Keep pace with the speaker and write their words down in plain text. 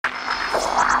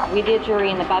We, the jury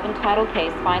in the above entitled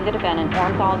case, find the defendant,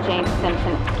 Orenthal James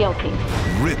Simpson, guilty.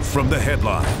 Ripped from the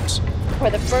headlines. For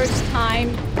the first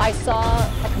time, I saw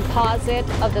a composite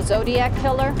of the Zodiac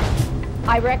killer.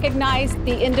 I recognized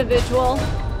the individual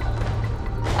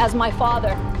as my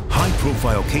father.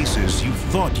 High-profile cases you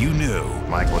thought you knew.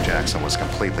 Michael Jackson was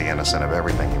completely innocent of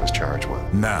everything he was charged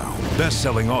with. Now,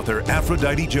 best-selling author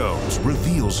Aphrodite Jones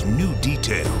reveals new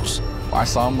details. I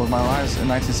saw him with my eyes in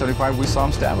 1975. We saw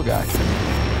him stab a guy.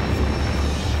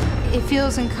 It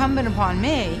feels incumbent upon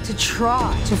me to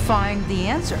try to find the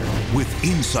answer. With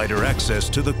insider access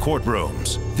to the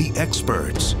courtrooms, the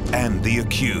experts, and the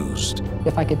accused.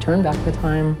 If I could turn back the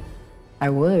time, I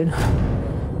would.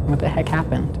 What the heck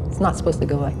happened? It's not supposed to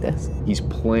go like this. He's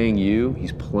playing you,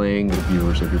 he's playing the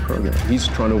viewers of your program. He's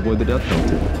trying to avoid the death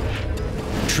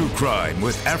penalty. True Crime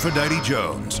with Aphrodite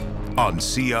Jones on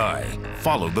CI.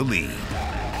 Follow the lead.